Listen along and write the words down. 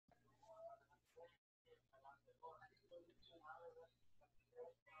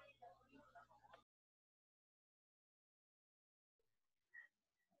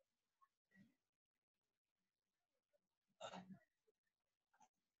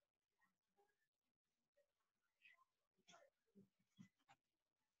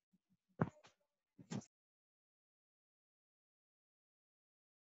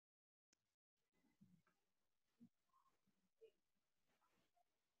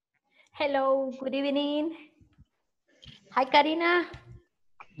Hello, good evening. Hi, Karina.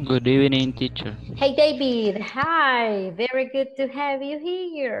 Good evening, teacher. Hey, David. Hi, very good to have you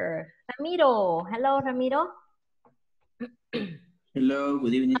here. Ramiro. Hello, Ramiro. Hello,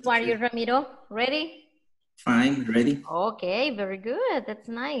 good evening, How are you, teacher. Ramiro? Ready? Fine, ready? Okay, very good. That's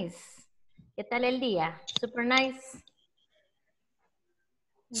nice. ¿Qué tal el día? Super nice.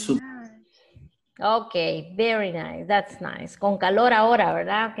 Sup- Okay, very nice. That's nice. Con calor ahora,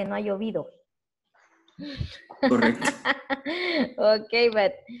 ¿verdad? Que no ha llovido. Correcto. Ok,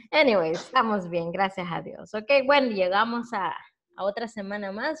 but anyways, estamos bien, gracias a Dios. Ok, bueno, llegamos a otra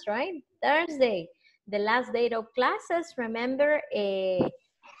semana más, right? Thursday, the last day of classes. Remember,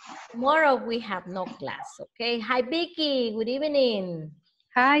 tomorrow we have no class, okay? Hi, Vicky, good evening.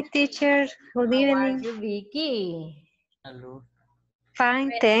 Hi, teacher. Good How are evening. you, Vicky? Hello.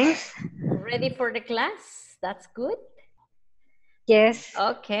 Fine, thanks. Ready for the class? That's good. Yes.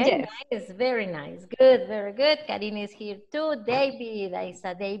 Okay, Yes. nice, very nice. Good, very good. Karine is here too. David, I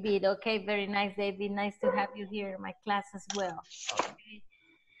saw David. Okay, very nice, David. Nice to have you here in my class as well. Okay.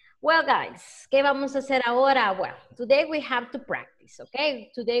 Well, guys, ¿qué vamos a hacer ahora? Well, today we have to practice, okay?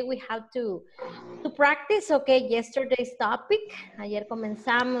 Today we have to practice, okay, yesterday's topic. Ayer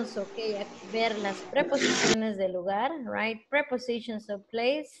comenzamos, okay, a ver las preposiciones del lugar, right? Prepositions of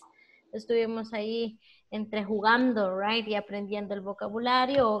place. Estuvimos ahí entre jugando, right, y aprendiendo el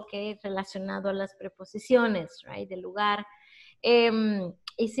vocabulario, ok, relacionado a las preposiciones, right, del lugar.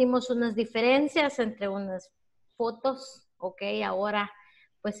 Hicimos unas diferencias entre unas fotos, ok, ahora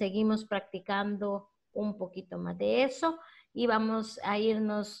pues seguimos practicando un poquito más de eso y vamos a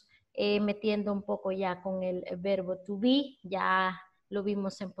irnos metiendo un poco ya con el verbo to be, ya lo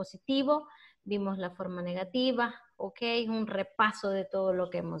vimos en positivo, vimos la forma negativa, ok, un repaso de todo lo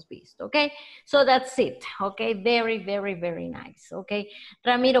que hemos visto, ok, so that's it, ok, very, very, very nice, ok.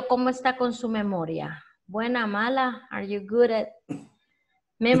 Ramiro, ¿cómo está con su memoria? ¿Buena, mala? Are you good at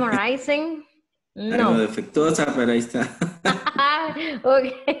memorizing? Algo No. defectuosa, pero ahí está. Ok,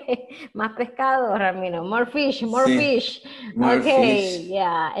 más pescado, Ramiro, more fish, more Sí, fish, more ok, fish.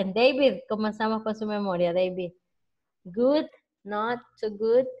 yeah, and David, ¿cómo estamos con su memoria, David? Good, not so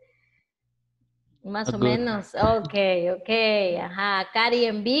good. Más o Good. menos, ok, ok, ajá. Cari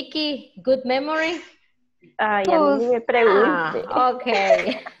and Vicky, good memory. Ay, a mí ni me pregunte. Ok.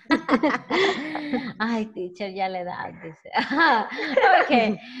 Ay, teacher, ya le da, dice.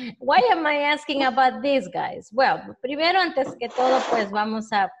 Ok, why am I asking about this, guys? Well, primero, antes que todo, pues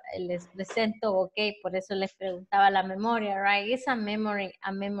vamos a, les presento, ok, por eso les preguntaba la memoria, right? It's a memory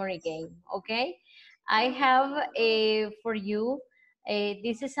game, ok? I have for you,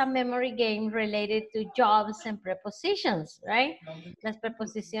 this is a memory game related to jobs and prepositions, right? Las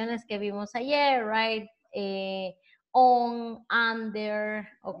preposiciones que vimos ayer, right? On, under,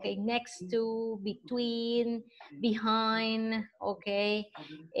 okay, next to, between, behind, okay,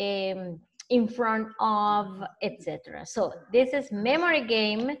 in front of, etc. So this is memory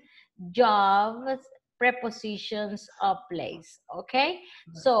game, jobs, prepositions of place, okay?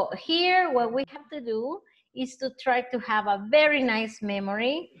 So here what we have to do is to try to have a very nice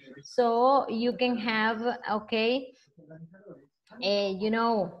memory so you can have, okay, you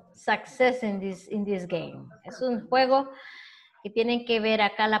know, success in this game. Es un juego que tienen que ver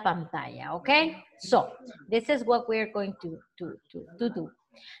acá la pantalla, okay? So, this is what we're going to do.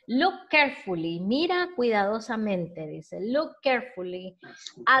 Look carefully, mira cuidadosamente, dice, look carefully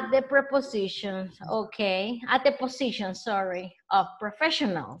at the prepositions, okay, at the position, sorry, of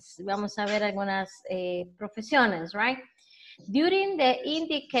professionals. Vamos a ver algunas profesiones, right? During the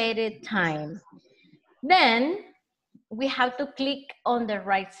indicated time. Then, we have to click on the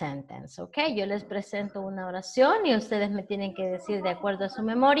right sentence, okay? Yo les presento una oración y ustedes me tienen que decir de acuerdo a su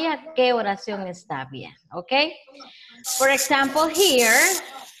memoria qué oración está bien, okay? For example, here,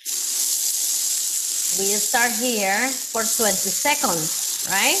 we start here for 20 seconds,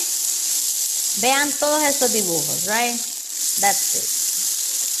 right? Vean todos estos dibujos, right? That's it.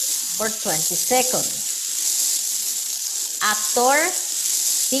 For 20 seconds. Actor,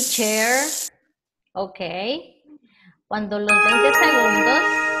 teacher, okay. Cuando los 20 segundos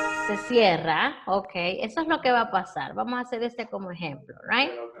se cierra, ok, eso es lo que va a pasar. Vamos a hacer este como ejemplo, right?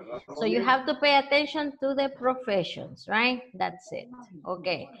 So you have to pay attention to the professions, right? That's it.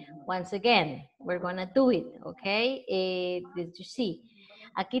 Okay, once again, we're gonna do it, okay? Did you see?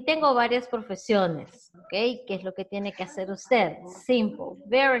 Aquí tengo varias profesiones, ok? ¿Qué es lo que tiene que hacer usted? Simple,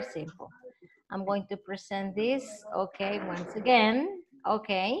 very simple. I'm going to present this, okay, once again,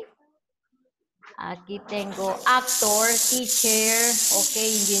 okay. Aquí tengo actor, teacher,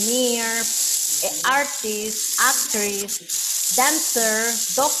 okay, engineer, artist, actress, dancer,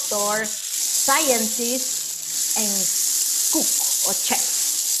 doctor, scientist, and cook or chef.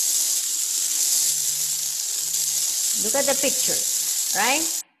 Look at the pictures,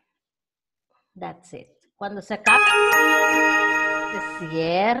 right? That's it. Cuando se acaba, se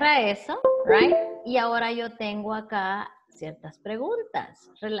cierra eso, right? Y ahora yo tengo acá ciertas preguntas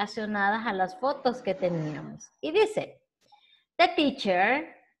relacionadas a las fotos que teníamos. Y dice, the teacher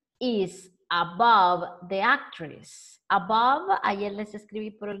is above the actress. Above, ayer les escribí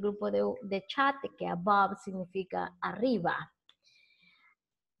por el grupo de chat que above significa arriba.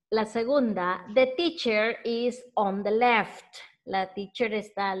 La segunda, the teacher is on the left. La teacher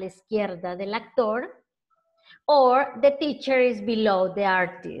está a la izquierda del actor. Or the teacher is below the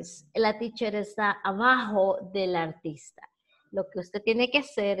artist. La teacher está abajo del artista. Lo que usted tiene que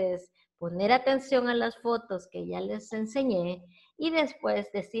hacer es poner atención a las fotos que ya les enseñé y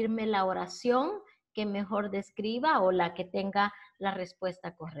después decirme la oración que mejor describa o la que tenga la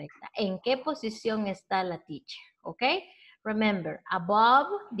respuesta correcta. ¿En qué posición está la teacher? ¿Ok? Remember, above,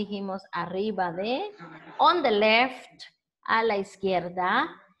 dijimos arriba de, on the left, a la izquierda,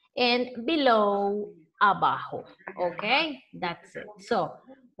 and below, abajo. Okay, that's it. So,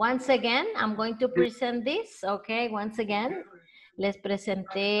 once again, I'm going to present this. Okay, once again, les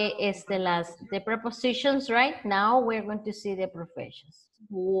presenté the prepositions, right? Now we're going to see the professions.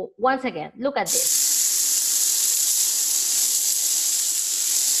 Once again, look at this.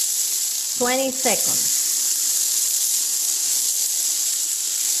 20 seconds.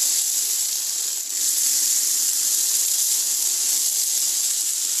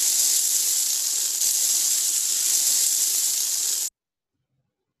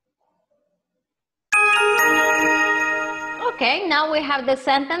 Okay, now we have the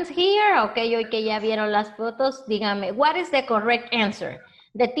sentence here. Okay, hoy que ya vieron las fotos, díganme, what is the correct answer?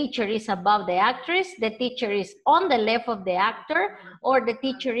 The teacher is above the actress, the teacher is on the left of the actor, or the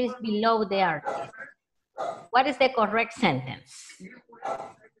teacher is below the artist? What is the correct sentence?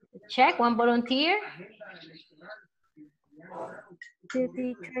 Check, one volunteer. The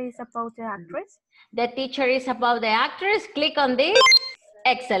teacher is above the actress. The teacher is above the actress. Click on this.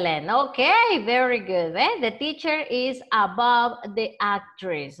 Excellent. Okay, very good. The teacher is above the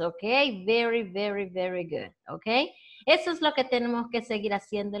actress. Okay, very, very, very good. Okay, eso es lo que tenemos que seguir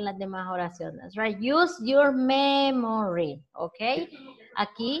haciendo en las demás oraciones, right? Use your memory. Okay,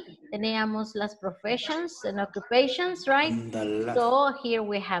 aquí teníamos las professions and occupations, right? So here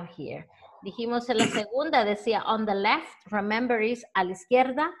we have here. Dijimos en la segunda, decía on the left, remember is a la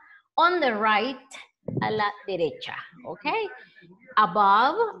izquierda, on the right, a la derecha. Okay.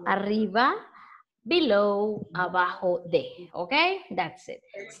 Above, arriba, below, abajo de. Okay, that's it.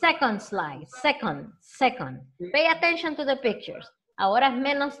 Second slide, second. Pay attention to the pictures. Ahora es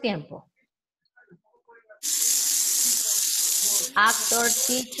menos tiempo. Actor,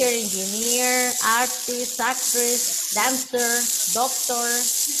 teacher, engineer, artist, actress, dancer, doctor,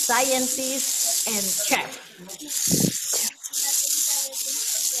 scientist, and chef.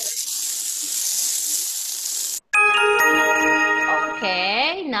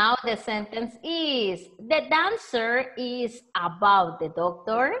 Okay, now the sentence is, the dancer is above the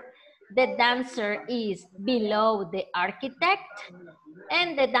doctor, the dancer is below the architect,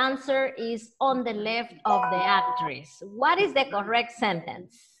 and the dancer is on the left of the actress. What is the correct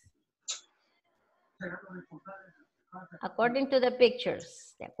sentence? According to the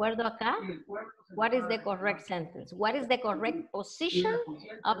pictures, ¿de acuerdo acá? What is the correct sentence? What is the correct position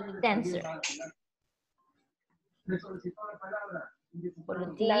of the dancer?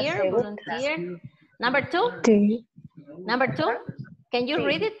 Volunteer. Number two? Number two? Can you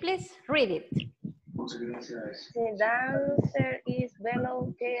read it, please? Read it. The dancer is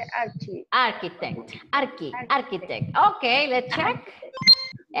below the Architect. Okay, let's check.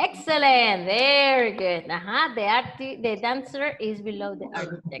 Excellent. Very good. The dancer is below the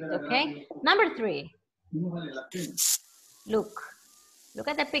architect. Okay. Number three. Look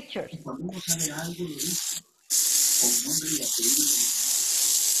at the pictures.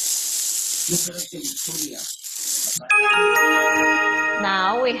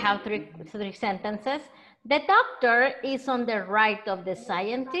 Now we have three sentences. The doctor is on the right of the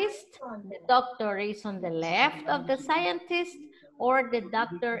scientist. The doctor is on the left of the scientist. Or the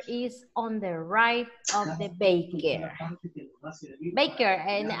doctor is on the right of the baker.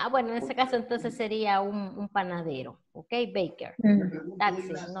 Bueno, en este caso entonces sería un panadero. Ok, baker. That's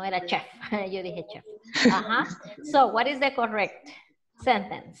it. No era chef. Yo dije chef. So, what is the correct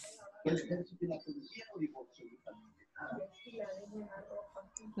sentence?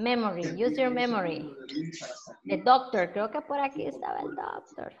 Memory, use your memory. The doctor, creo que por aquí estaba el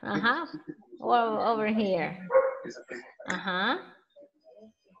doctor. Ajá. Over here. Ajá.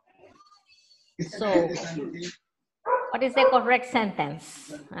 So, what is the correct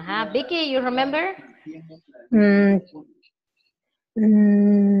sentence? Ajá. Vicky, you remember?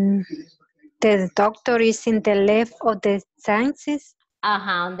 The doctor is in the left of the sciences.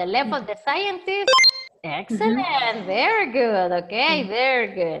 On the left of the scientist. Excellent. Very good. Okay, very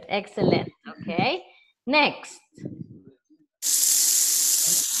good. Excellent. Okay. Next.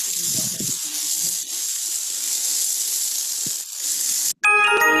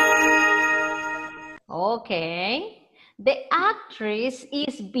 Okay. The actress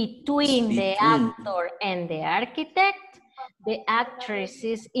is between the actor and the architect. The actress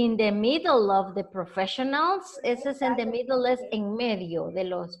is in the middle of the professionals. Ese es en the middle, es en medio de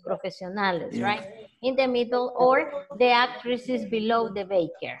los profesionales, right? In the middle, or the actress is below the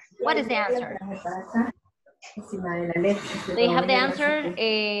baker. What is the answer? Do you have the answer?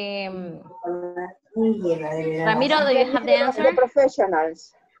 Ramiro, do you have the answer? The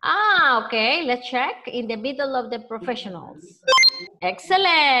professionals. Okay, let's check. In the middle of the professionals.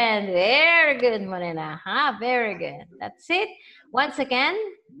 Excellent. Very good, Morena. Very good. That's it. Once again.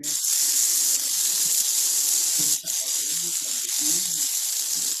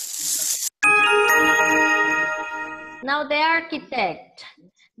 Now the architect.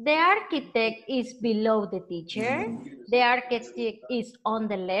 The architect is below the teacher. The architect is on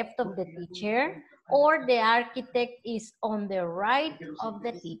the left of the teacher, or the architect is on the right of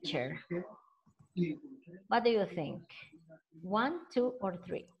the teacher. What do you think? 1, 2, or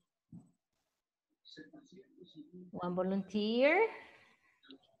 3? One volunteer.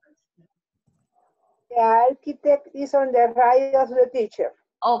 The architect is on the right of the teacher.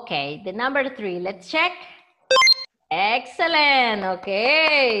 Okay, the number 3, let's check. Excellent.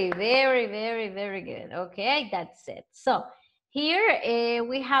 Okay, very, very, very good. Okay, that's it. So here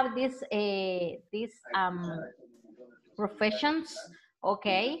we have these professions.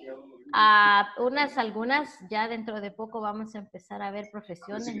 Okay. Algunas, ya dentro de poco vamos a empezar a ver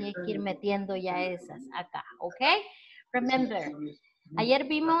profesiones y hay que ir metiendo ya esas acá. Okay. Remember, ayer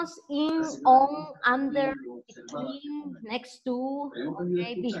vimos in, on, under, between, next to,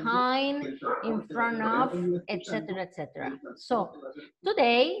 okay, behind, in front of, etc., etc. So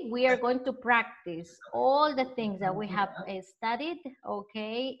today we are going to practice all the things that we have studied,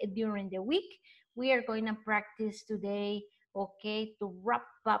 okay, during the week. We are going to practice today, okay, to wrap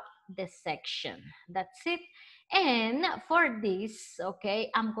up the section. That's it. And for this, okay,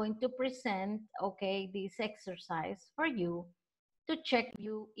 I'm going to present, okay, this exercise for you to check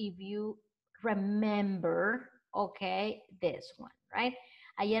you if you remember, okay, this one, right?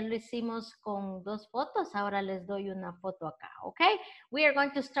 Ayer lo hicimos con 2 fotos, ahora les doy una foto acá, okay? We are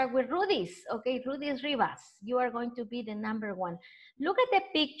going to start with Rudy's, okay? Rudy's Rivas, you are going to be the number 1. Look at the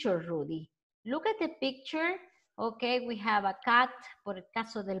picture, Rudy. Look at the picture, okay? We have a cat, por el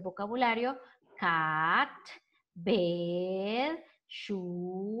caso del vocabulario, cat, bed,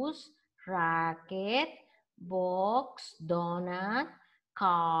 shoes, racket, box, donut,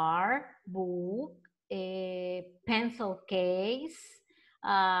 car, book, a pencil case.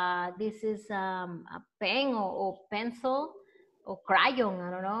 This is a pen or pencil or crayon, I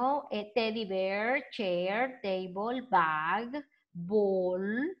don't know. A teddy bear, chair, table, bag, ball.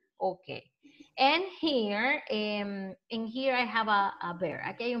 Okay. And here, I have a bear.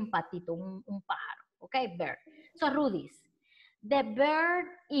 Aquí hay un patito, un pájaro. Okay, bird. So, Rudy's. The bird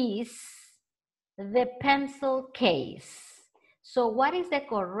is the pencil case. So what is the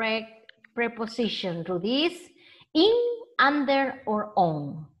correct preposition, Rudy's? In, under, or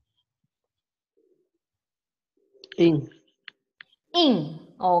on? In. In.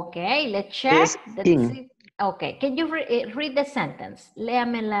 Okay, let's check. In. Okay, can you read the sentence?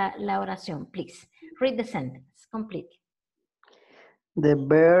 Léame la oración, please. Read the sentence completely. The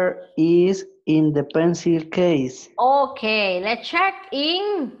bird is in the pencil case. Okay, let's check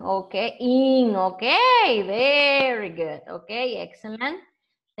in. Okay, in. Okay, very good. Okay, excellent.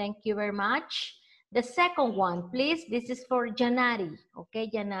 Thank you very much. The second one, please. This is for Janari. Okay,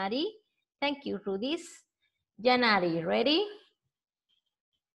 Janari. Thank you, Rudy's. Janari, ready?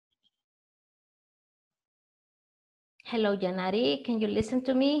 Hello, Janari. Can you listen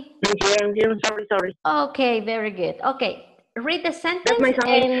to me? Yeah, sorry. Okay, very good. Okay, read the sentence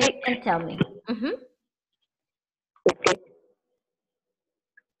and tell me. Mm-hmm. Okay.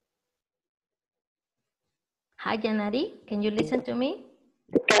 Hi, Janari. Can you listen to me?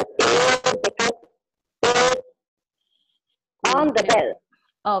 On the bed.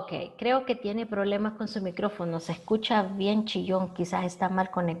 Ok, creo que tiene problemas con su micrófono. Se escucha bien chillón, quizás está mal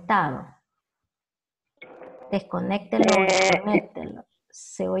conectado. Desconéctelo o conéctelo.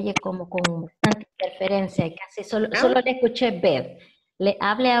 Se oye como con bastante interferencia y casi solo le escuché ver. ¿Le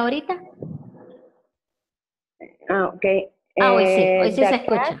hable ahorita? Ok. Hoy sí se The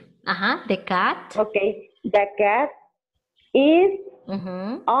escucha. cat, Ajá, the cat. okay. The cat is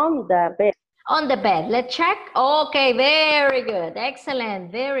Ujú. on the bed. On the bed. Let's check. Okay, very good.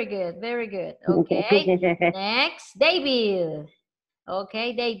 Excellent. Very good. Very good. Okay. Next, David.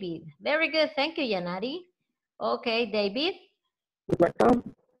 Okay, David. Very good. Thank you, Yanari. Okay, David.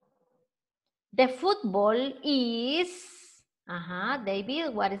 The football is...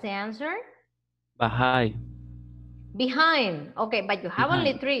 David, what is the answer? Behind. Behind. Okay, but you have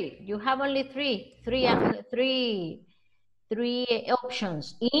only Behind. three. You have only three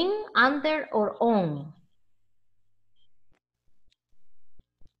options. In, under, or on.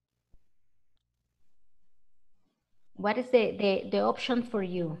 What is the option for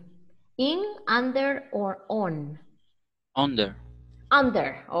you? In, under, or on? Under.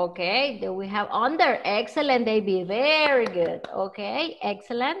 Under. Okay, do we have under? Excellent, David. Very good. Okay,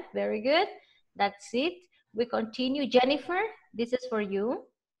 excellent. Very good. That's it. We continue. Jennifer, this is for you.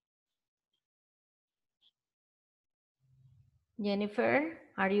 Jennifer,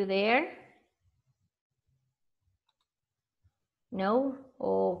 are you there? No?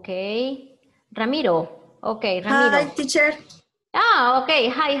 Okay. Ramiro. Okay, Ramiro. Hi, teacher. Okay.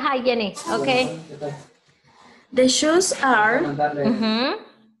 Hi, Jenny. Okay. The shoes are Mm-hmm.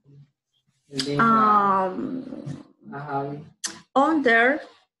 under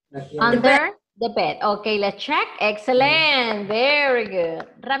Under the bed. Okay, let's check. Excellent. Very good.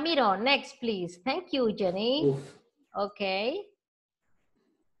 Ramiro, next, please. Thank you, Jenny. Okay.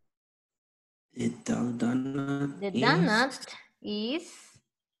 The donut The is donut is...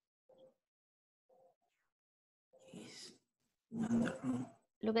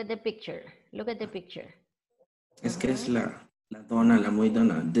 Look at the picture. Look at the picture. Es que es la dona, la muy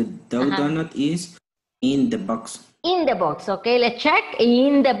dona. The donut is in the box. In the box. Okay, let's check.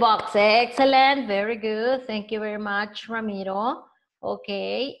 In the box. Excellent. Very good. Thank you very much, Ramiro.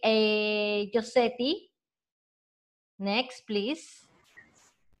 Okay. Josetti. Next, please.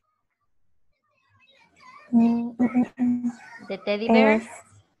 The teddy bear.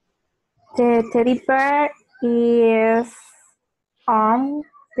 The teddy bear is on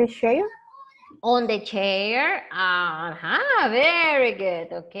the chair. On the chair. Very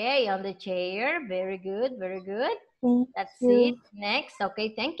good. Okay, on the chair. Very good. Very good. That's it. Next.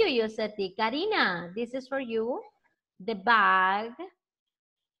 Okay, thank you, Yosetti. Karina, this is for you. The bag.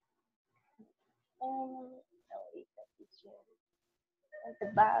 The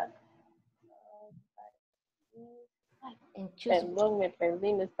bag. Perdón, me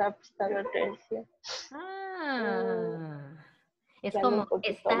perdí, me estaba prestando atención. Es Dame como un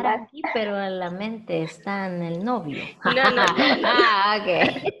poquito estar más. aquí, pero en la mente está en el novio. No.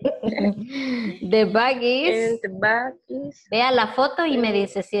 Okay. The bag is... And the bag is... Vea la foto y me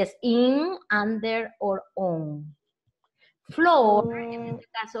dice si es in, under, or on. Floor, en este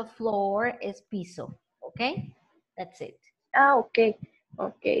caso, floor es piso. Okay? That's it. Ok.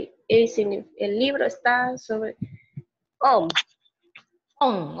 Ok. El libro está sobre... On.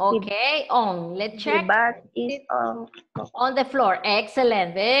 On, okay, on. Let's check. The bag is on. On the floor.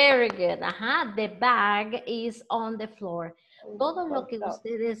 Excellent. Very good. The bag is on the floor. Todo lo que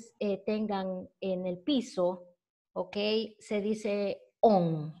ustedes tengan en el piso, ok, se dice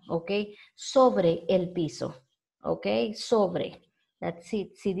on, ok, sobre el piso, ok, sobre. That's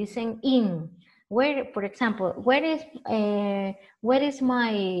it. Si dicen in, where, for example, where is my, where is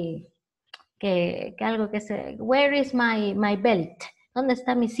my belt? ¿Dónde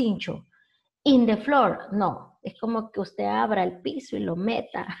está mi cincho? In the floor, no. Es como que usted abra el piso y lo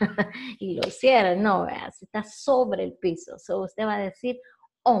meta y lo cierre. No, está sobre el piso. So usted va a decir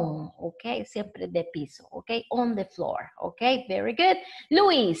on, ok? Siempre de piso, ok? On the floor, ok? Very good.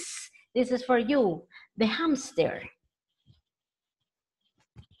 Luis, this is for you. The hamster.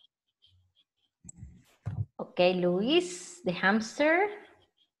 Okay, Luis, the hamster.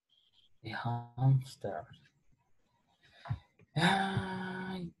 The hamster.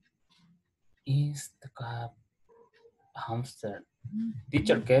 Is the hamster.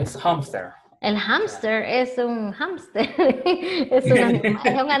 Teacher, ¿qué es hamster? El hamster es un hamster. Es un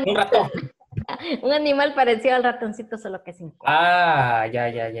animal. Un ratón. Un animal parecido al ratoncito, solo que sin cola. Ya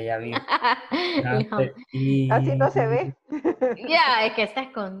vi. Así no se ve. Ya, es que está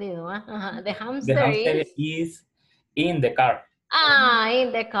escondido. The The hamster hamster is... is in the car. Ah,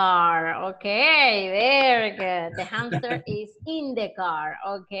 in the car. Okay, very good. The hamster is in the car.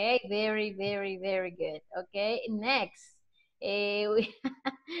 Okay, very, very, very good. Okay, next. Okay,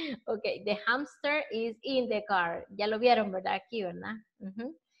 the hamster is in the car. Ya lo vieron, ¿verdad? Aquí, ¿verdad?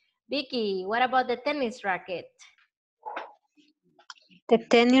 Ujú. Vicky, what about the tennis racket? The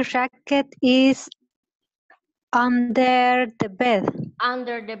tennis racket is under the bed.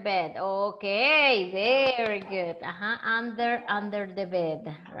 Under the bed. Okay, very good. Under the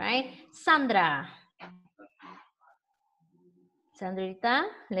bed, right? Sandra. Sandrita,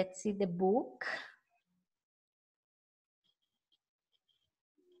 let's see the book.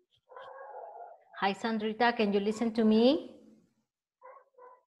 Hi, Sandrita, can you listen to me?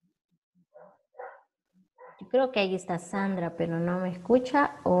 Yo creo que ahí está Sandra, pero no me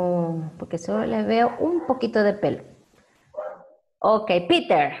escucha porque solo le veo un poquito de pelo. Ok,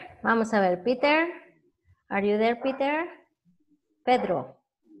 Peter. Vamos a ver, Peter. Are you there, Peter? Pedro.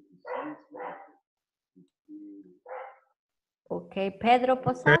 Ok, Pedro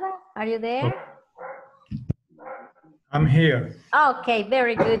Posada, are you there? I'm here. Okay,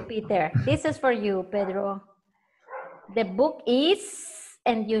 very good, Peter. This is for you, Pedro. The book is,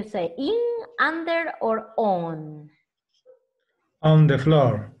 and you say in, under, or on? On the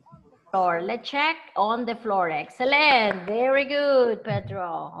floor. Floor. Let's check on the floor. Excellent. Very good,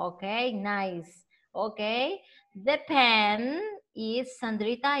 Pedro. Okay, nice. Okay. The pen is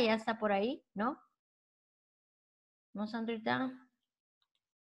Sandrita. ¿Ya está por ahí? ¿No? ¿No, Sandrita?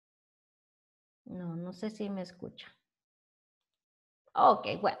 No, no sé si me escucha.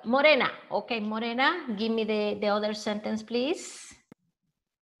 Okay, well, Morena. Okay, Morena, give me the other sentence, please.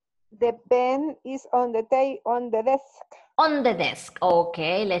 The pen is on the desk. On the desk.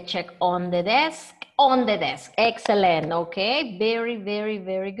 Okay, let's check on the desk. On the desk. Excellent. Okay, very, very,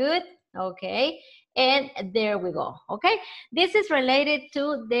 very good. Okay, and there we go. Okay, this is related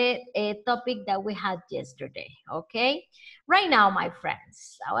to the topic that we had yesterday. Okay, right now, my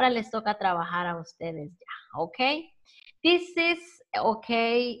friends, ahora les toca trabajar a ustedes ya. Okay, this is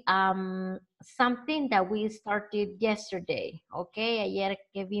okay. Something that we started yesterday. Okay, ayer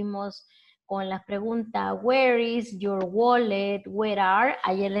que vimos con la pregunta, where is your wallet? Where are?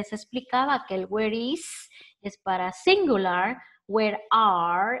 Ayer les explicaba que el where is es para singular, where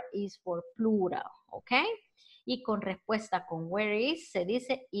are is for plural, ¿ok? Y con respuesta con where is se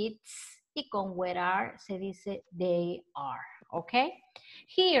dice it's y con where are se dice they are, ¿ok?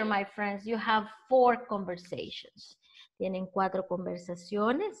 Here, my friends, you have 4 conversations. Tienen 4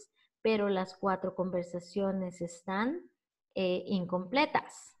 conversaciones, pero las 4 conversaciones están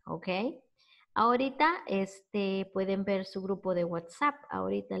incompletas, ¿ok? Ahorita pueden ver su grupo de WhatsApp.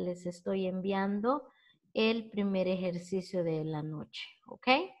 Ahorita les estoy enviando el primer ejercicio de la noche, ¿ok?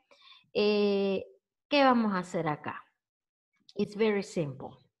 ¿Qué vamos a hacer acá? It's very simple,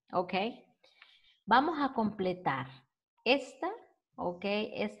 ¿ok? Vamos a completar ¿ok?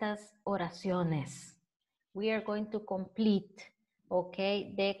 Estas oraciones. We are going to complete, ¿ok?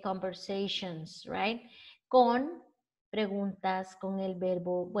 The conversations, right? Con preguntas con el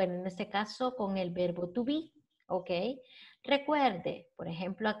verbo, bueno, en este caso con el verbo to be, ¿ok? Recuerde, por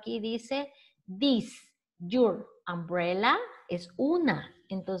ejemplo, aquí dice, this, your umbrella, es una.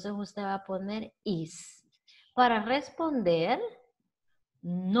 Entonces usted va a poner is. Para responder,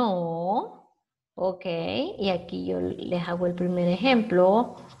 no, ok, y aquí yo les hago el primer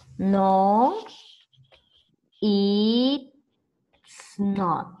ejemplo. No, it's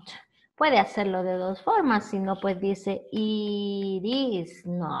not. Puede hacerlo de 2 formas, si no, pues dice it is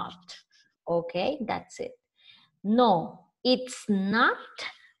not. Ok, that's it. No, it's not,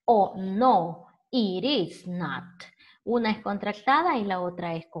 o no, it is not. Una es contractada y la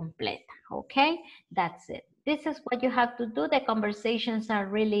otra es completa. Ok, that's it. This is what you have to do. The conversations are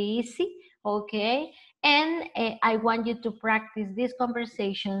really easy. Okay, and I want you to practice these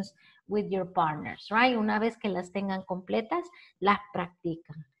conversations with your partners, right? Una vez que las tengan completas, las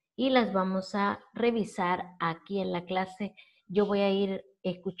practican y las vamos a revisar aquí en la clase. Yo voy a ir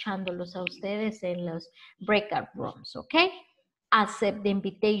escuchándolos a ustedes en los breakout rooms, okay? Accept the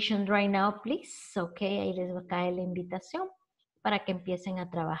invitation right now, please. Okay, ahí les va a caer la invitación para que empiecen a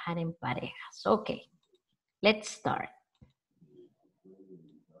trabajar en parejas. Okay, let's start.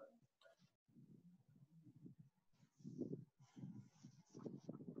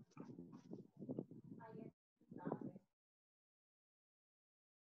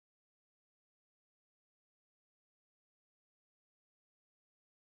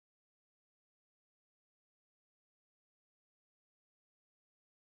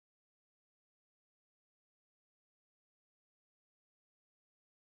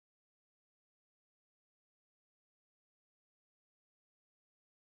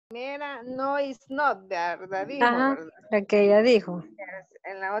 primera, no is not, ¿verdad? Dijo, Ajá, ¿verdad? la que ella dijo. Yes.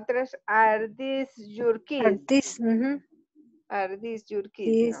 En la otra es, are these your kids? Are these, Are these your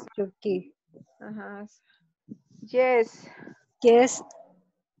kids? these No. your kids? Ajá. Yes, Yes,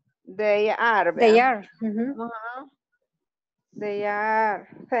 they are. they ¿verdad? are. Ajá. They are.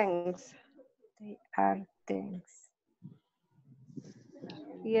 Thanks. They are things.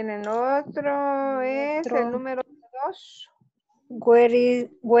 Y en el otro es Otro. el número 2.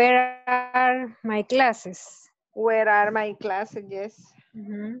 Where are my classes? Where are my classes? Yes.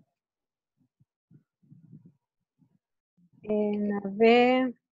 En a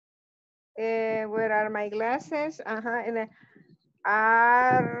ver, Where are my glasses? Ajá. En el,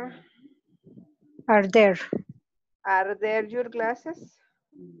 are there. Are there your glasses?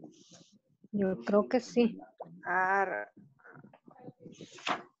 Yo creo que sí. Are.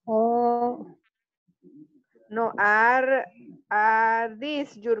 Oh, No, are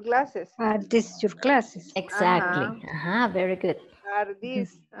these your glasses? are these your classes? Exactly. Ajá. Very good. Are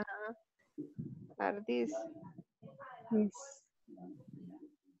these? Ajá. Are these? Yes.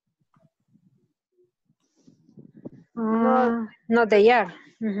 No, no, they are.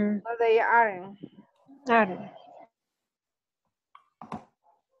 no, they aren't. Are.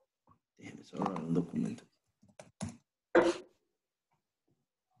 Déjeme solo un documento.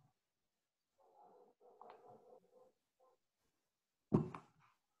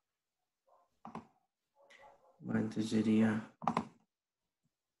 Entonces sería...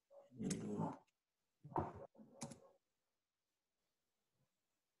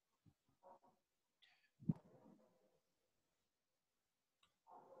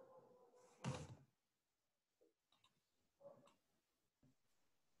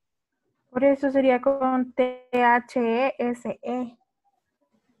 Por eso sería con THESE.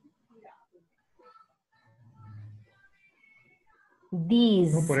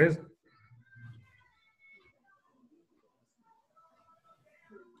 These. No, por eso.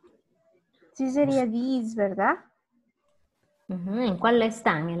 Sí sería these, ¿verdad? ¿En cuál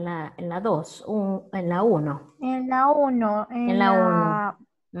están? En la 2, en la 1. En la 1. En la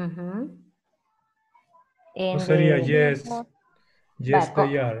 1. No sería yes. Yes,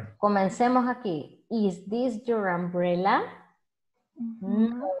 they are. Comencemos aquí. Is this your umbrella?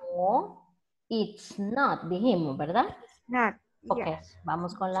 No, it's not, dijimos, ¿verdad? Not. Ok, Yes.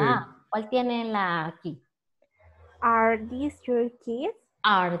 vamos con la Sí. A. ¿Cuál tiene la aquí? Are these your kids?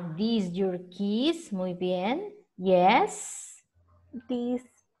 Are these your keys? Muy bien. Yes. These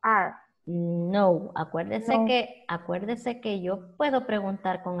are. No, acuérdese No. que yo puedo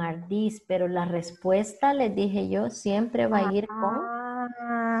preguntar con are these, pero la respuesta, les dije yo, siempre va a ir con,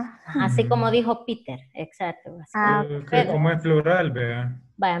 así como dijo Peter, exacto. Que como es plural, vean.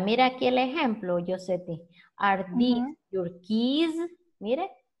 Vaya, mira aquí el ejemplo, Josetti. Are these your keys? Mire,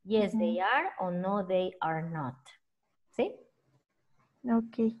 yes they are o no they are not. ¿Sí?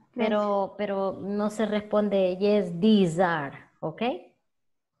 Ok. Pero no se responde yes these are, ¿ok?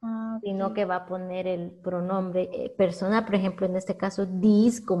 Sino que va a poner el pronombre personal, por ejemplo, en este caso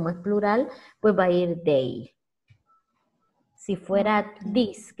these, como es plural, pues va a ir they. Si fuera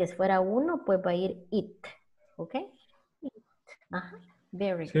this, que fuera uno, pues va a ir it, ¿ok? Ajá,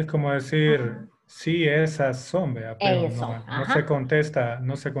 very Sí, good. es como decir, sí, esas son, vea, pero Ellos son,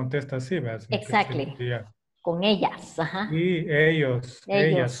 no se contesta así, vea, sino que exactly. sería, Con ellas, ajá. y ellas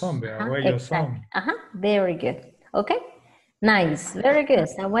son, vea, o ellos son. Ajá, very good. Okay, nice, very good.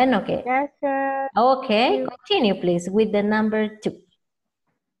 Está bueno que. Gracias. Okay, continue please with the number 2.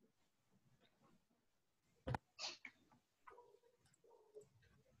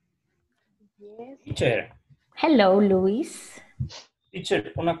 Teacher. Hello, Luis.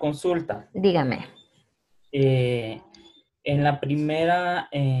 Teacher, una consulta. Dígame. En la primera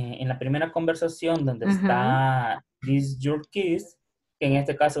conversación donde está these your keys, que en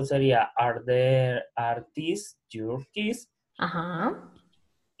este caso sería are these your keys? Ajá.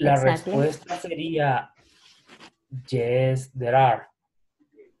 La respuesta sería yes, there are.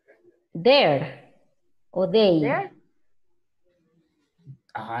 There o they. There.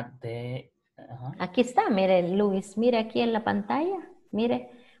 Ajá, ajá. Aquí está, mire, Luis, mire aquí en la pantalla.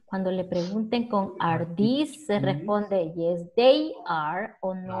 Mire, cuando le pregunten con are these, se responde yes, they are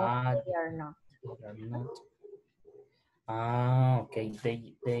o no, they are not. Ok,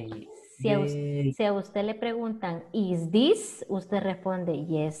 Si a usted le preguntan is this, usted responde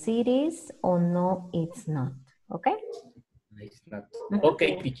yes, it is o no, it's not. ¿Ok? It's not. Ok,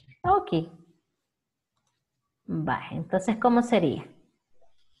 teacher. Ok. Va, entonces, ¿cómo sería?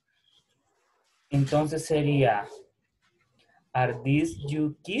 Entonces sería are these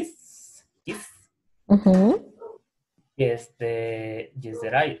your keys? Keys? Yes, there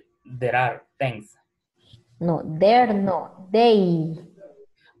are. Thanks. No, there no. They.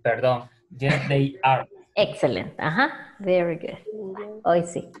 Perdón. Yes, they are. Excellent. Ajá. Very good. Hoy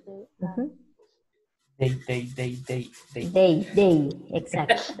sí. They.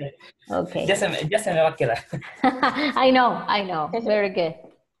 Exactly. Okay. Ya se me va a quedar. I know. Very good.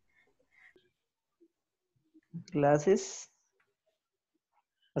 Clases.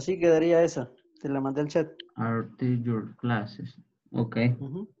 Así quedaría esa. Te la mandé al chat. Are these your classes? Okay.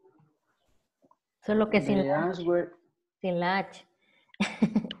 Solo que sin la H.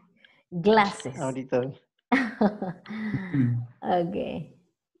 Glasses. Ahorita. Okay.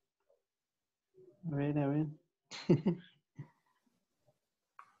 A ver.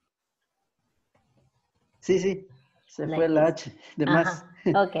 Sí. Se fue la H. De más.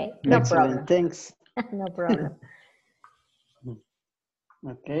 Okay. No Excellent. problem. Thanks. No problem.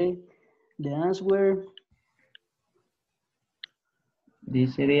 Okay. The answer.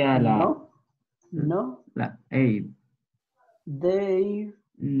 This sería la... No. La A. They.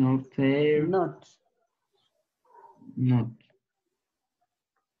 Not fair. Not.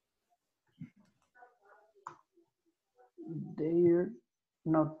 They're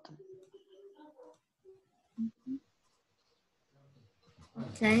not.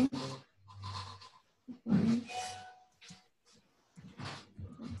 Okay.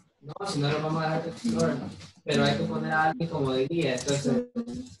 No, si no lo vamos a dejar que exploren. Pero hay que poner a alguien como de guía. Entonces,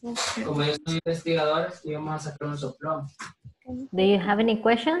 como ellos son investigadores, íbamos a sacar un soplón. Do you have any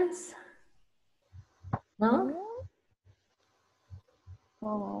questions? No?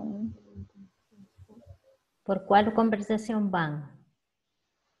 ¿Por cuál conversación van?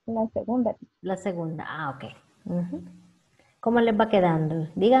 La segunda. La segunda. Ok. ¿Cómo les va quedando?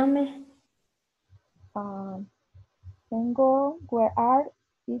 Díganme. Tengo, where are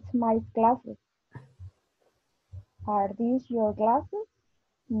my glasses? Are these your glasses?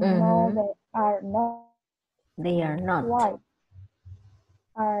 No, they are not. They are not. Why?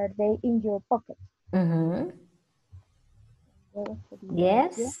 Are they in your pocket?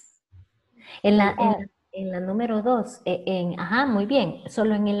 Yes. En la número 2, muy bien,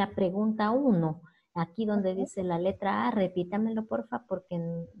 solo en la pregunta 1, aquí donde dice la letra A, repítamelo porfa porque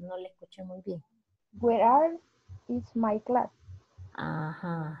no le escuché muy bien. Where are my class?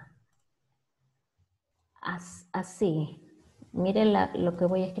 Ajá. Así. Mire lo que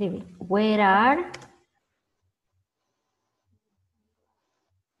voy a escribir. Where are...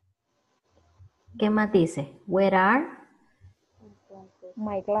 ¿Qué más dice? Where are...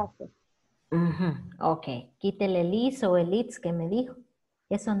 My glasses. Ok. Quítele el is o el it's que me dijo.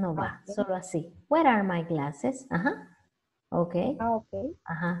 Eso no va. Solo así. Where are my glasses? Ajá. Ok. Okay.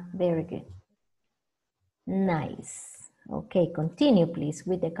 Ajá. Very good. Nice. Okay. Continue, please,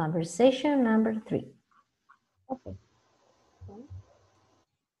 with the conversation number 3. Okay.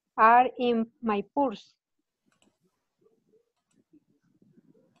 Are in my purse.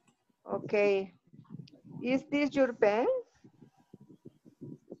 Okay. Is this your pen?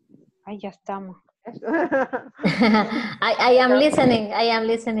 Ahí ya estamos. I am listening. I am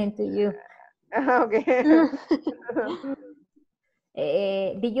listening to you. Okay.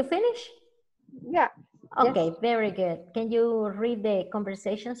 Did you finish? Yeah. Okay, Yes. very good. Can you read the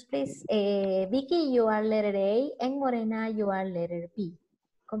conversations, please? Vicky, you are letter A, and Morena, you are letter B.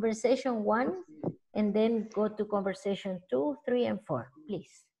 Conversation 1, and then go to conversation 2, 3, and 4,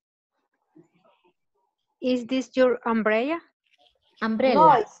 please. Is this your umbrella? Umbrella.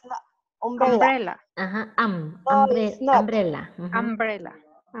 No, it's not. Umbrella. No, it's not. Umbrella.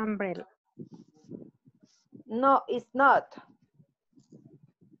 Umbrella. No, it's not.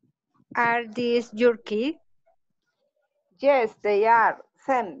 Are these your keys? Yes, they are.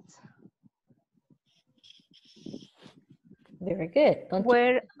 Thanks. Very good.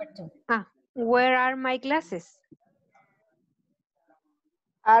 Continue. Where are my glasses?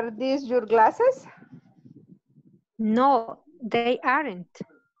 Are these your glasses? No, they aren't.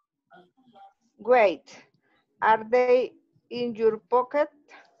 Great. Are they in your pocket?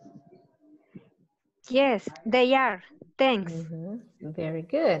 Yes, they are. Thanks. Very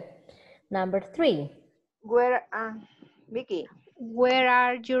good. Number 3. Where, Vicky? Where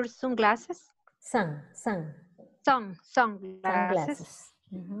are your sunglasses? Sunglasses. Sunglasses.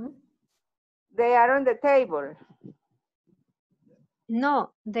 They are on the table.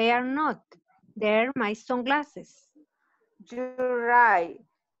 No, they are not. They're my sunglasses. You're right.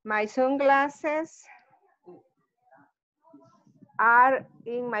 My sunglasses are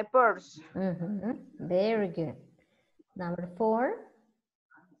in my purse. Very good. Number 4.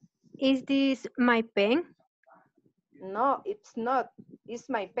 Is this my pen? No, it's not. It's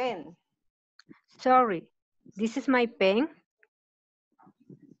my pen. Sorry. This is my pen.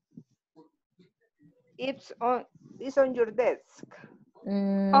 It's on your desk.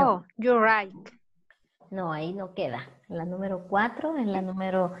 Oh, you're right. No, ahí no queda. La número 4 es la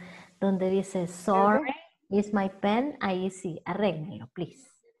número donde dice sorry, is my pen. Ahí sí, arréglalo, please.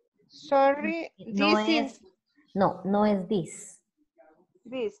 Sorry, No this es, is... no es this.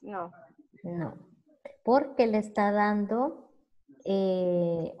 This, no. No, porque le está dando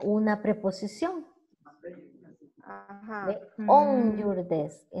una preposición. Ajá. ¿Ve? On your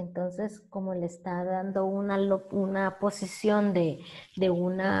desk. Entonces, como le está dando una posición de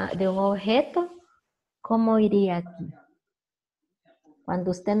un objeto, ¿cómo iría aquí?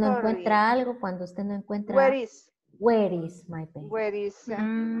 Cuando usted no encuentra algo, cuando usted no encuentra Where algo, is? where is my pen? Where is?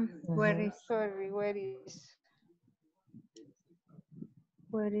 Where is? Sorry, where is?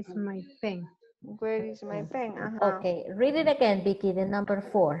 Where is my pen? Where is my pen? Ajá. Okay, read it again, Vicky, the number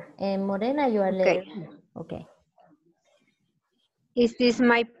 4. And Morena, you are Okay. later. Okay. Is this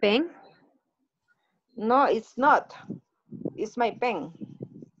my pen? No, it's not. It's my pen.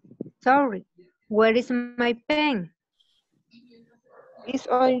 Sorry. Where is my pen? It's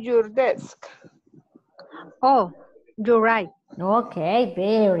on your desk. Oh, you're right. Okay,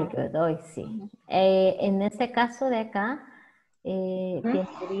 very good. Hoy sí. En este caso de acá,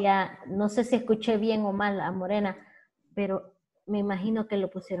 tendría, no sé si escuché bien o mal a Morena, pero me imagino que lo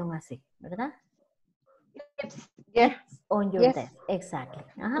pusieron así, ¿verdad? Yeah. It's on your desk. Exactly.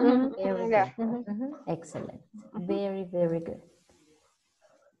 Very Yeah. good. Excellent. Very, very good.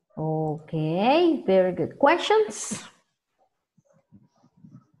 Okay, very good. Questions?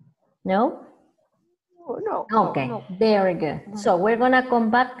 No? Oh, no. Okay, No. very good. So we're gonna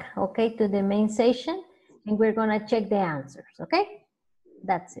come back, okay, to the main session and we're gonna check the answers, okay?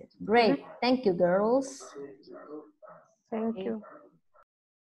 That's it. Great. Thank you, girls. Thank you.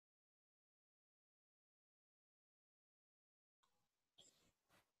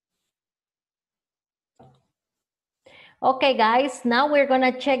 Okay, guys, now we're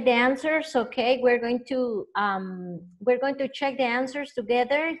gonna check the answers, okay? We're going to check the answers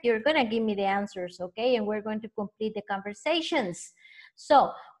together. You're gonna give me the answers, okay? And we're going to complete the conversations.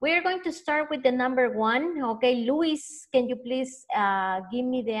 So we're going to start with the number 1, okay? Luis, can you please give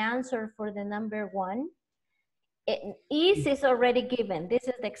me the answer for the number 1? Is already given. This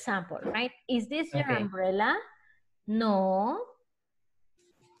is the example, right? Is this your umbrella? No.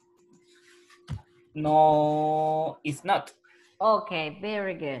 No, it's not. Okay,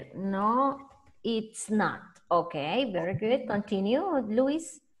 very good. No, it's not. Okay, very good. Continue,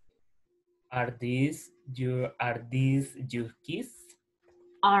 Luis. Are these your keys?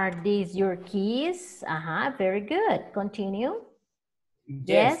 Are these your keys? Very good. Continue.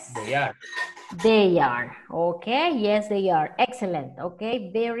 Yes, they are. They are. Okay, yes, they are. Excellent.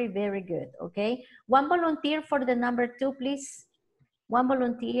 Okay, very, very good. Okay, one volunteer for the number 2, please. One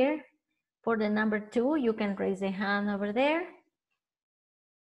volunteer for the number 2. You can raise a hand over there.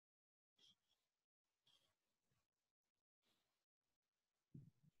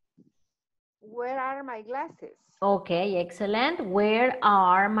 Where are my glasses? Okay, excellent. Where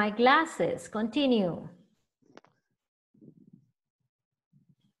are my glasses? Continue.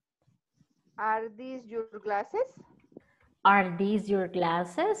 Are these your glasses? Are these your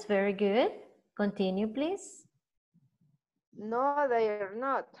glasses? Very good. Continue, please. No, they are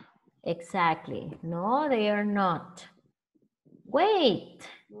not. Exactly. No, they are not. Wait.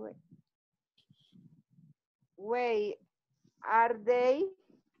 Wait, are they?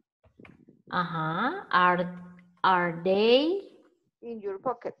 Are they? In your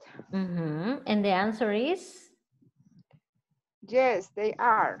pocket. And the answer is? Yes, they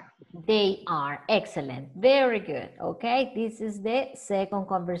are. They are. Excellent. Very good. Okay, this is the second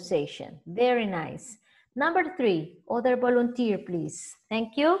conversation. Very nice. Number 3, other volunteer, please.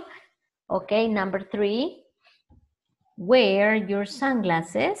 Thank you. Okay, number 3. Wear your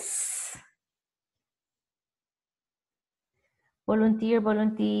sunglasses. Volunteer,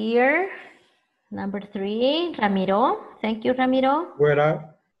 volunteer. Number 3, Ramiro. Thank you, Ramiro.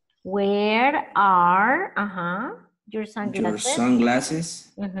 Where are, your sunglasses? Your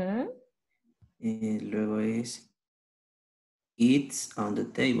sunglasses. Y luego es, it's on the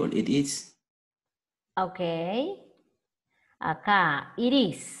table. It is. Ok. Acá, it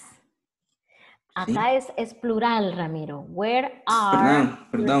is. Acá es plural, Ramiro. Where are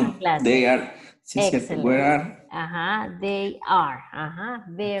your sunglasses? They are. Sí, Excellent. Where are? They are.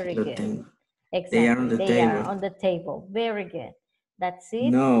 Very good. Exactly. They are on the They table. are on the table. Very good. That's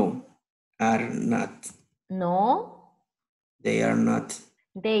it. No, are not. No. They are not.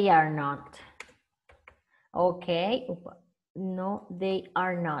 They are not. Okay. No, they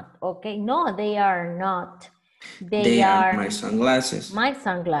are not. Okay, no, they are not. They are my sunglasses. My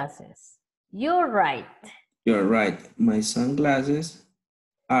sunglasses. You're right. You're right. My sunglasses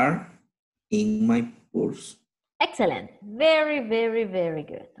are in my purse. Excellent. Very, very, very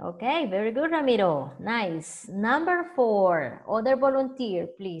good. Okay, very good, Ramiro. Nice. Number 4. Other volunteer,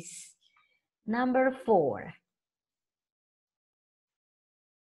 please. Number 4.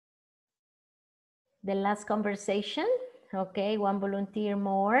 The last conversation. Okay, one volunteer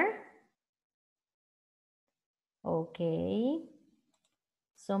more. Okay.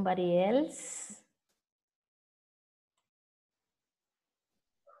 Somebody else.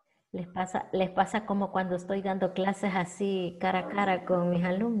 Les pasa como cuando estoy dando clases así cara a cara con mis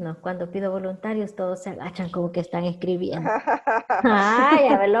alumnos. Cuando pido voluntarios, todos se agachan como que están escribiendo. Ay,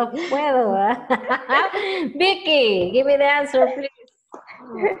 a ver, lo puedo. Vicky, give me the answer, please.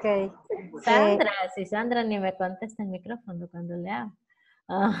 Okay. Sandra, si Sandra ni me contesta el micrófono cuando le hablo.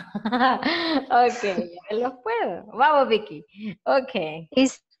 Ok, ya los puedo. Vamos, Vicky. Ok.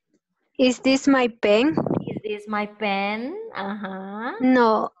 Is this my pen? Is this my pen? Ajá.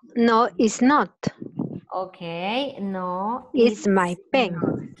 No, it's not. Okay, no. It's my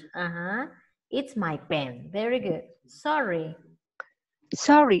pen. Ajá. It's my pen. Very good. Sorry.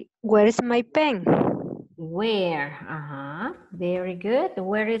 Sorry, where is my pen? Where? Ajá. Very good.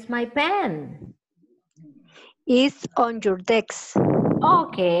 Where is my pen? It's on your desk.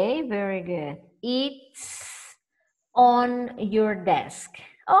 Okay, very good. It's on your desk.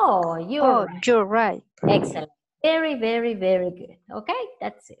 Oh, you're right. Excellent. Very, very, very good. Okay,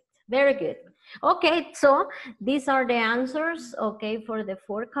 that's it. Very good. Okay, so these are the answers, okay, for the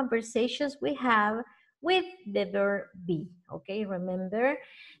 4 conversations we have with the verb be. Okay, remember,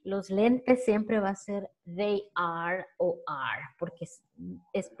 los lentes siempre va a ser they are o are, porque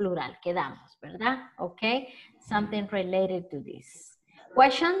es plural, quedamos, ¿verdad? Okay, something related to this.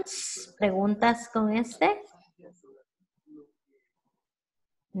 Questions? ¿Preguntas con este?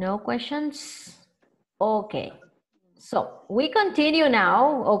 No questions? Okay. So we continue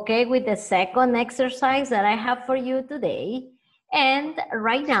now, okay, with the second exercise that I have for you today. And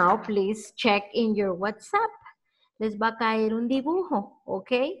right now, please check in your WhatsApp. Les va a caer un dibujo,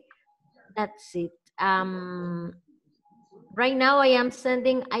 okay? That's it. Right now I am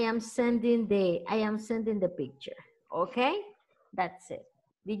sending the picture, okay? That's it.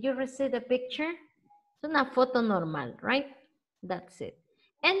 Did you receive the picture? Es una foto normal, right? That's it.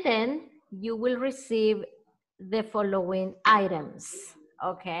 And then you will receive the following items,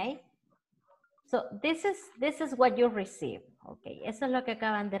 okay? So this is what you receive, okay? Eso es lo que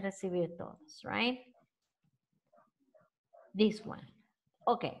acaban de recibir todos, right? This one,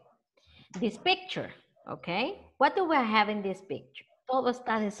 okay. This picture, okay? What do we have in this picture? Todo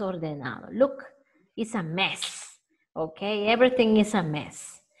está desordenado. Look, it's a mess, okay? Everything is a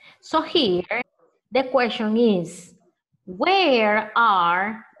mess. So here, the question is, where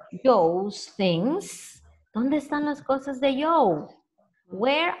are Joe's things? ¿Dónde están las cosas de Joe?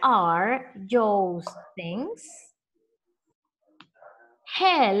 Where are Joe's things?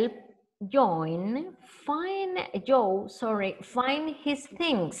 Help find his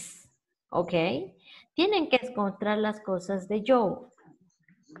things. ¿Ok? Tienen que encontrar las cosas de Joe.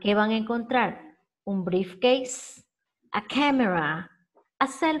 ¿Qué van a encontrar? Un briefcase, a camera, a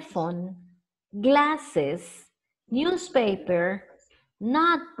cell phone, glasses, newspaper,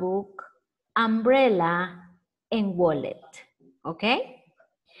 notebook, umbrella, and wallet. ¿Ok?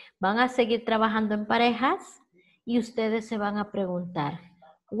 Van a seguir trabajando en parejas y ustedes se van a preguntar,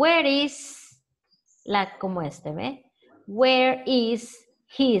 where is, como ve? Where is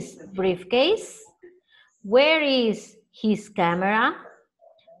his briefcase? Where is his camera?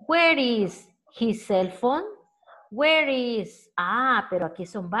 Where is his cell phone? Where is, pero aquí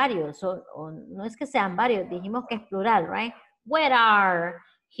son varios, o no es que sean varios, dijimos que es plural, right? Where are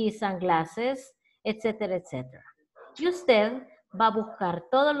his sunglasses? Etcétera, etcétera. Y usted va a buscar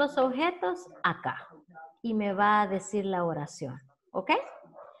todos los objetos acá y me va a decir la oración, ¿ok?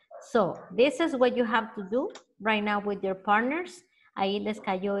 So, this is what you have to do right now with your partners. Ahí les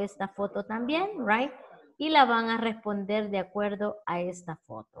cayó esta foto también, right? Y la van a responder de acuerdo a esta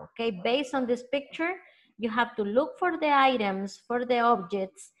foto, okay? Based on this picture, you have to look for the items, for the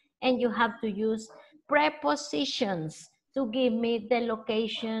objects, and you have to use prepositions to give me the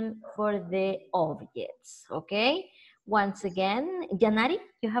location for the objects, okay? Once again, Janari,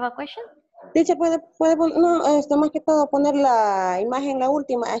 you have a question? Dice, puede más que todo poner la imagen la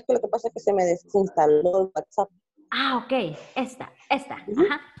última. Es que lo que pasa es que se me desinstaló el WhatsApp. ok. Esta.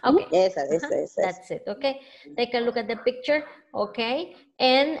 Ajá. Ok. Esa. That's it. Okay. Take a look at the picture. Okay.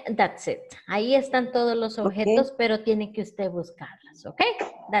 And that's it. Ahí están todos los objetos, pero tiene que usted buscarlos. Okay.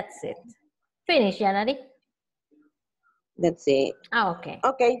 That's it. Finish, Yanari. That's it. Okay.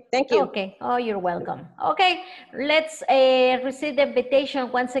 Okay, thank you. Okay. Oh, you're welcome. Okay. Let's receive the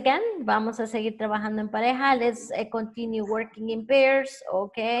invitation once again. Vamos a seguir trabajando en pareja. Let's continue working in pairs.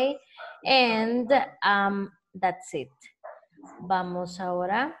 Okay. And that's it. Vamos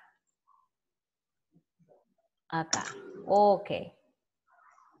ahora acá. Okay.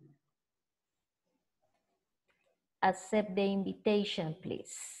 Accept the invitation,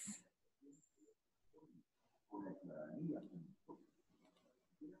 please.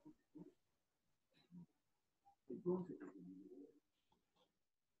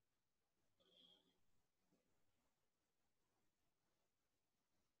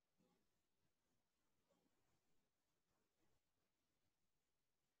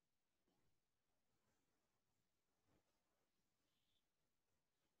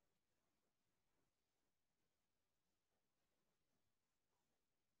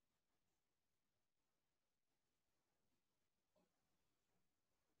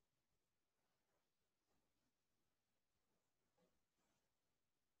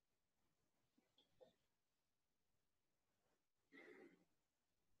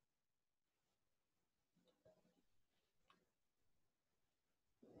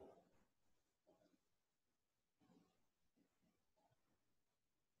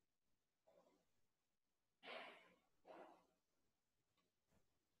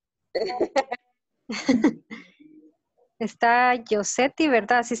 Está Yosetti,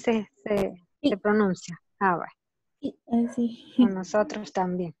 ¿verdad? Así se pronuncia. Ah, bueno. Sí. Con nosotros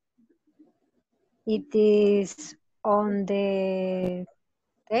también. It is on the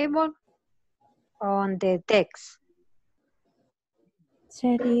table, on the desk.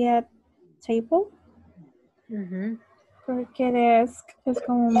 Sería table. Porque desk es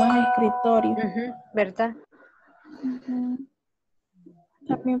como más escritorio. ¿Verdad?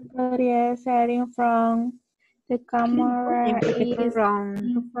 También podría ser in front. The camera is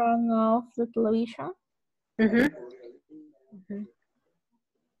in front of the television.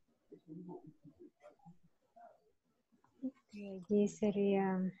 Allí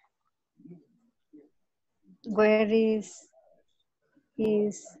sería. Where is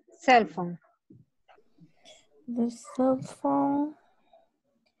his cell phone? The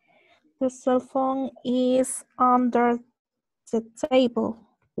cell phone is under the table.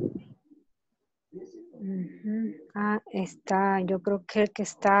 Ah, está, yo creo que el que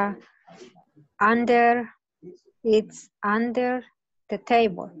está under, it's under the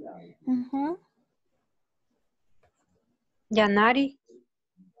table. Yanari.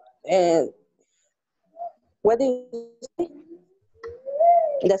 What do you say?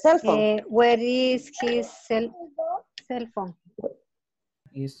 The cell phone. Where is his cell phone?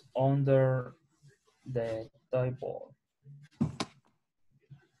 Is under the table.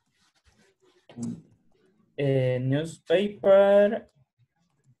 Newspaper.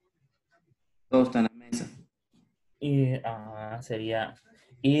 Todo está en la mesa. Y sería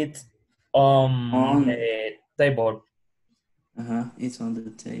it's on the table. Ajá, it's on the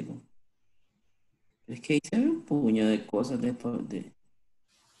table. Es que hice un puño de cosas de...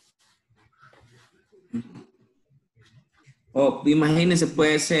 O imagínense,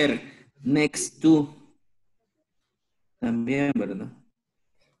 puede ser next to. También, ¿verdad?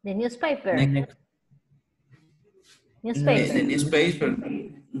 The newspaper. The newspaper.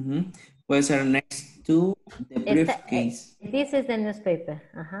 Puede ser next to the briefcase. This is the newspaper.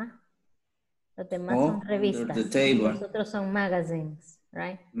 Los demás son revistas. The table. Los otros son magazines,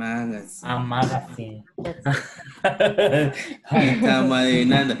 right? Magazine. Magazine. Estamos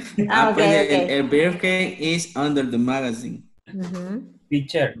adivinando. Okay. El briefcase is under the magazine.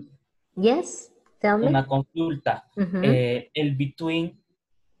 Teacher. Yes, tell me. Una consulta. El between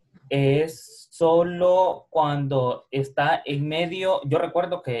es solo cuando está en medio. Yo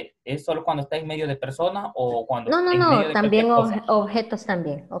recuerdo que es solo cuando está en medio de personas o cuando. No, también objetos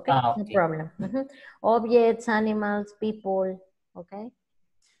también. Okay, no problem. Objects, animals, people. Okay.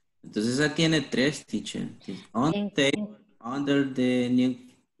 Entonces esa tiene 3, teacher. Under the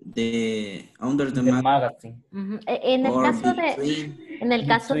magazine. En el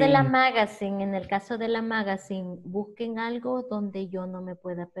caso de la magazine, busquen algo donde yo no me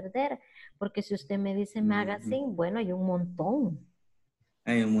pueda perder, porque si usted me dice magazine, bueno, hay un montón.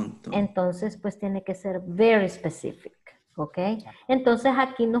 Entonces, pues tiene que ser very specific, ¿ok? Entonces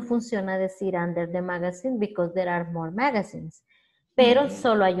aquí no funciona decir under the magazine because there are more magazines. pero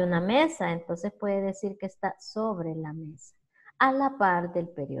solo hay una mesa, entonces puede decir que está sobre la mesa, a la par del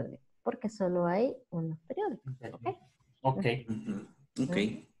periódico, porque solo hay unos periódicos. ¿Ok? Ok.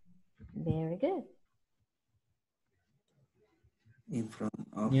 Okay. Very good. In front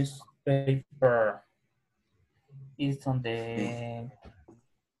of. Newspaper is on the...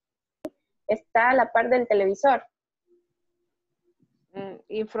 Está a la par del televisor.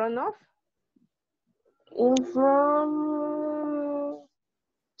 In front of? In front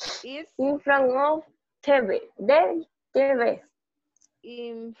Is of TV. Del TV.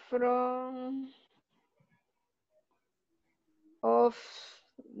 in front of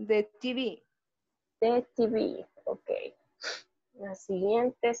the TV. De TV. Ok. La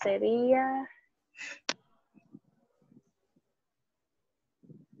siguiente sería...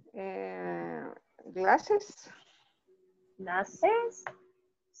 Glasses. ¿Glasses?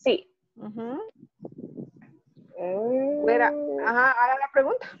 Sí. Ajá, ahora la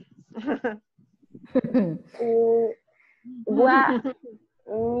pregunta.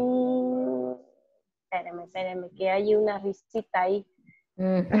 Espérame, que hay una risita ahí.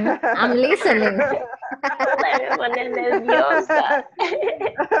 I'm listening. Me pone nerviosa.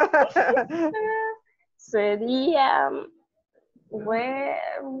 Sería where,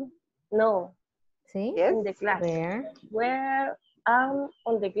 no. ¿Sí? Yes. In the glass. Where?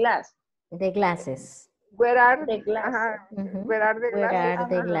 On the glass. The glasses. Where are The glasses. Where are the Where glasses? are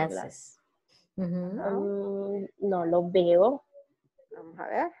the glasses? No lo veo. Vamos a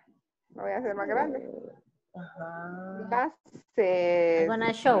ver. Lo voy a hacer más grande. Ajá. Glasses. I'm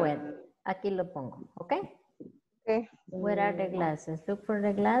gonna show it. Aquí lo pongo, ¿ok? Okay. Where are the glasses? Look for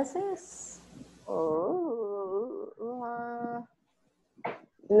the glasses.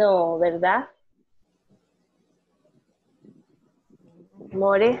 No, ¿verdad?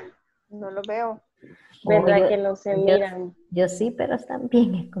 More, No lo veo. ¿verdad que no se miran? Yo sí, pero están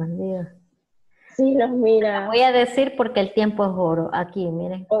bien escondidos. Sí, los mira. Voy a decir porque el tiempo es oro. Aquí,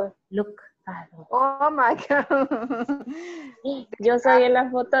 miren. Look. Oh my God. Yo soy en la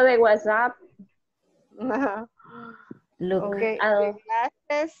foto de WhatsApp. Look. Okay. The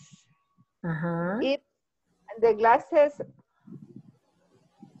glasses. Ajá. The glasses.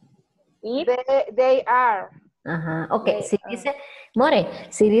 They are. Ajá. Ok. Si dice, More,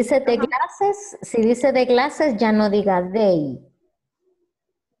 si dice de glasses, ya no diga they.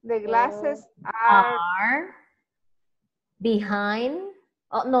 The glasses are behind.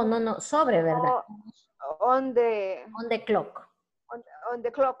 Oh, no, sobre, ¿verdad? On the clock. On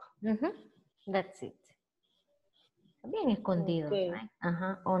the clock. That's it. Bien escondido. Okay. Right?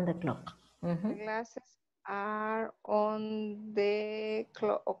 Ajá, on the clock. The glasses are on the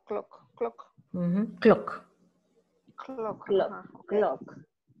clock. Clock. Clock. Clock.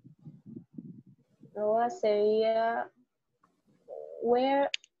 Luego sería where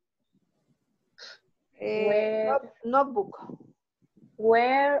notebook.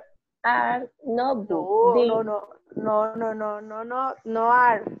 Where are notebook? No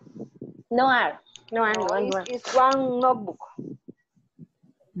are. It's one notebook.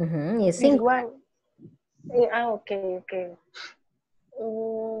 It's one. Okay.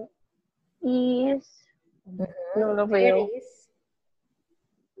 Is no lo veo.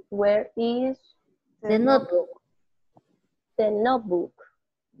 Where is the notebook? The notebook.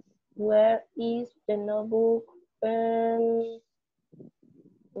 Where is the notebook?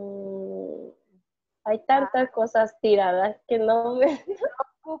 Hay tantas cosas tiradas que no me...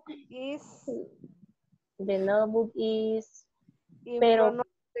 Notebook is... The notebook is... In pero... front of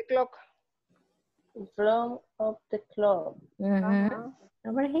the clock. In front of the clock.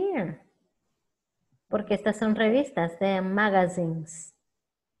 Over here. Porque estas son revistas de magazines.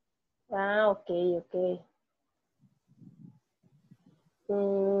 Ok.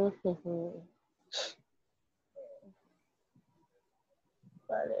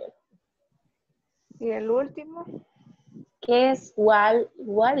 Vale. ¿Y el último? ¿Qué es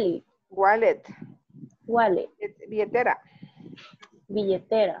wallet? Wallet.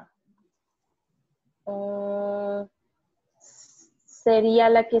 Billetera. Sería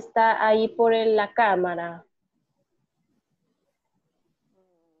la que está ahí por la cámara.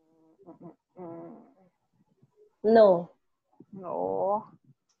 No.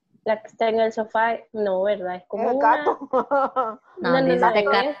 La que está en el sofá, no, ¿verdad? Es como el gato. No, this is the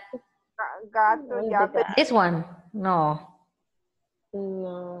cat. Gato, ya. This one, no.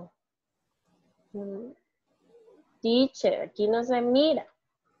 No. Teacher, aquí no se mira.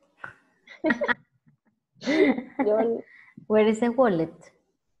 Where is the wallet?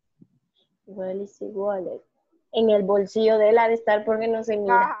 Where is the wallet? En el bolsillo de él ha de estar porque no se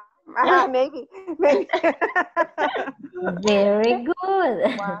mira. Maybe. Very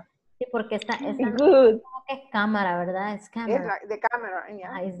good. Wow. Sí, porque está Good. como que es cámara, ¿verdad? Es It's cámara. like the camera,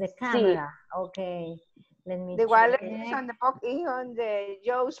 yeah. Ah, it's the Sí. camera. Okay. Let me The wallet check. is on the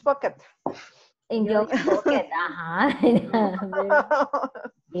Joe's pocket. In your pocket. Ajá.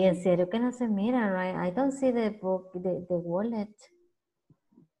 Y en serio que no se mira, right? I don't see the book, the wallet.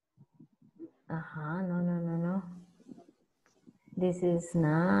 Ajá, no. This is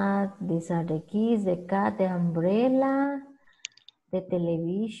not, these are the keys, the cat, the umbrella, the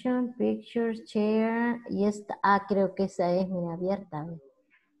television, pictures, chair. Y esta, creo que esa es, mira, abierta.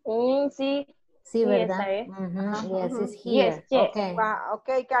 Sí. Sí, ¿verdad? Esa es. Yes, it's here. Yes. Okay.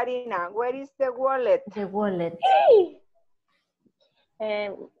 Okay, Karina, where is the wallet? The wallet.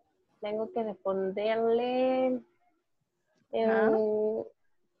 Tengo que responderle.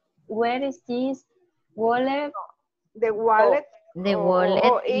 Where is this wallet? The wallet. The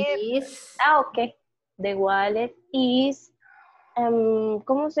wallet is. Okay. The wallet is.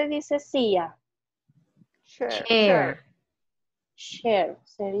 ¿Cómo se dice silla? Chair. Chair.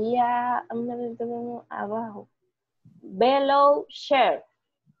 Sería abajo. Below chair.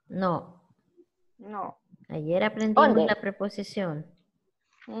 No. No. Ayer aprendimos Under. la preposición.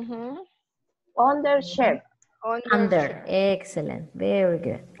 Under chair. Under. Excellent. Very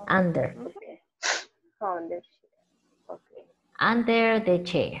good. Under. Okay. Under chair. Okay. Under the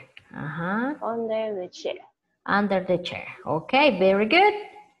chair. Under the chair. Under the chair. Okay, very good.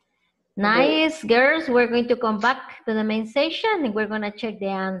 Nice, girls. We're going to come back to the main session and we're going to check the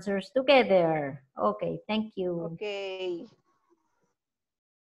answers together. Okay, thank you. Okay.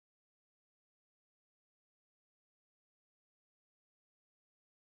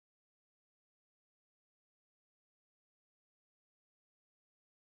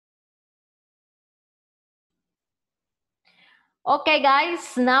 Okay,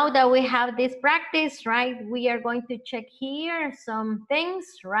 guys, now that we have this practice, right, we are going to check here some things,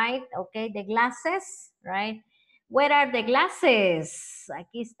 right? Okay, the glasses, right? Where are the glasses?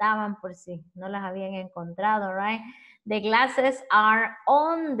 Aquí estaban por si no las habían encontrado, right? The glasses are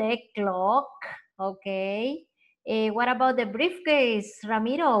on the clock, okay? What about the briefcase?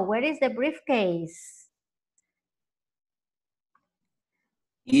 Ramiro, where is the briefcase?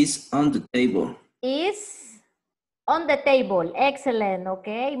 Is on the table. Is on the table. Excellent.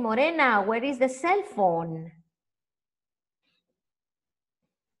 Okay. Morena, where is the cell phone?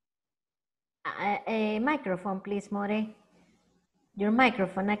 Microphone, please, More. Your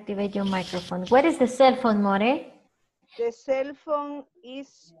microphone. Activate your microphone. Where is the cell phone, More? The cell phone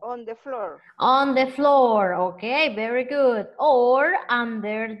is on the floor. On the floor. Okay. Very good. Or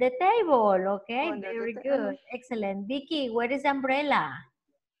under the table. Okay. Very good. Excellent. Vicky, where is the umbrella?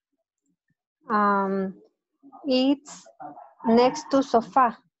 It's next to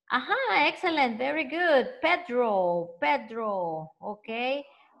sofa. Excellent. Very good. Pedro, okay.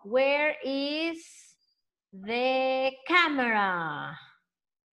 Where is the camera?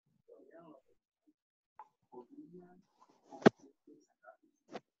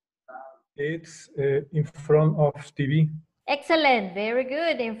 It's in front of TV. Excellent. Very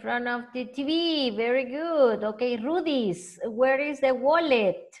good. In front of the TV. Very good. Okay, Rudy's, where is the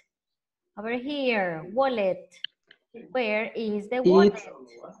wallet? Over here, wallet. Where is the wallet?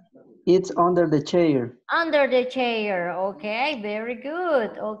 It's under the chair. Under the chair. Okay, very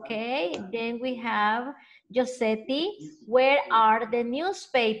good. Okay, then we have Josetti. Where are the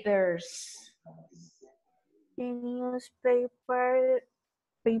newspapers? The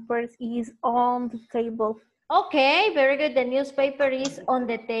papers is on the table. Okay, very good. The newspaper is on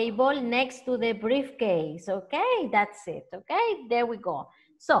the table next to the briefcase. Okay, that's it. Okay, there we go.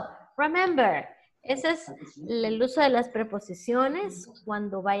 So, remember, ese es el uso de las preposiciones.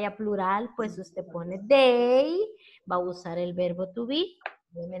 Cuando vaya plural, pues usted pone they, va a usar el verbo to be,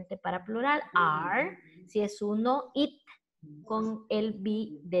 obviamente para plural, are. Si es uno, it, con el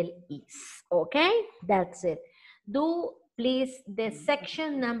be del is. Okay, that's it. Do please the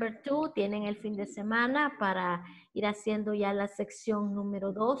section number 2. Tienen el fin de semana para ir haciendo ya la sección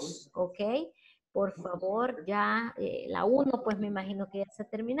número 2. Ok. Por favor, ya la 1, pues me imagino que ya está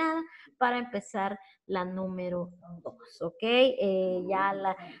terminada, para empezar la número 2, ¿ok? Ya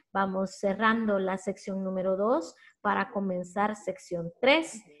vamos cerrando la sección número 2 para comenzar sección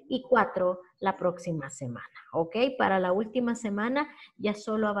 3 y 4 la próxima semana, ¿ok? Para la última semana ya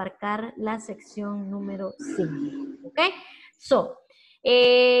solo abarcar la sección número 5, ¿ok? So,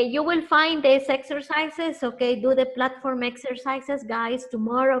 you will find these exercises, okay? Do the platform exercises, guys,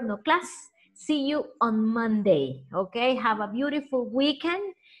 tomorrow, no class. See you on Monday, okay? Have a beautiful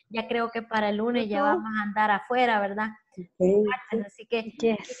weekend. Ya creo que para el lunes ya vamos a andar afuera, ¿verdad? Así que,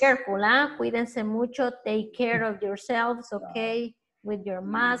 be careful, ¿ah? Cuídense mucho, take care of yourselves, okay? With your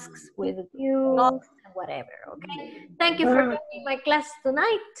masks, with gloves, and whatever, okay? Thank you for taking my class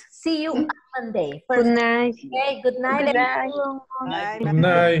tonight. See you on Monday. Good night. Okay, good night. Good night. everyone. Good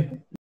night.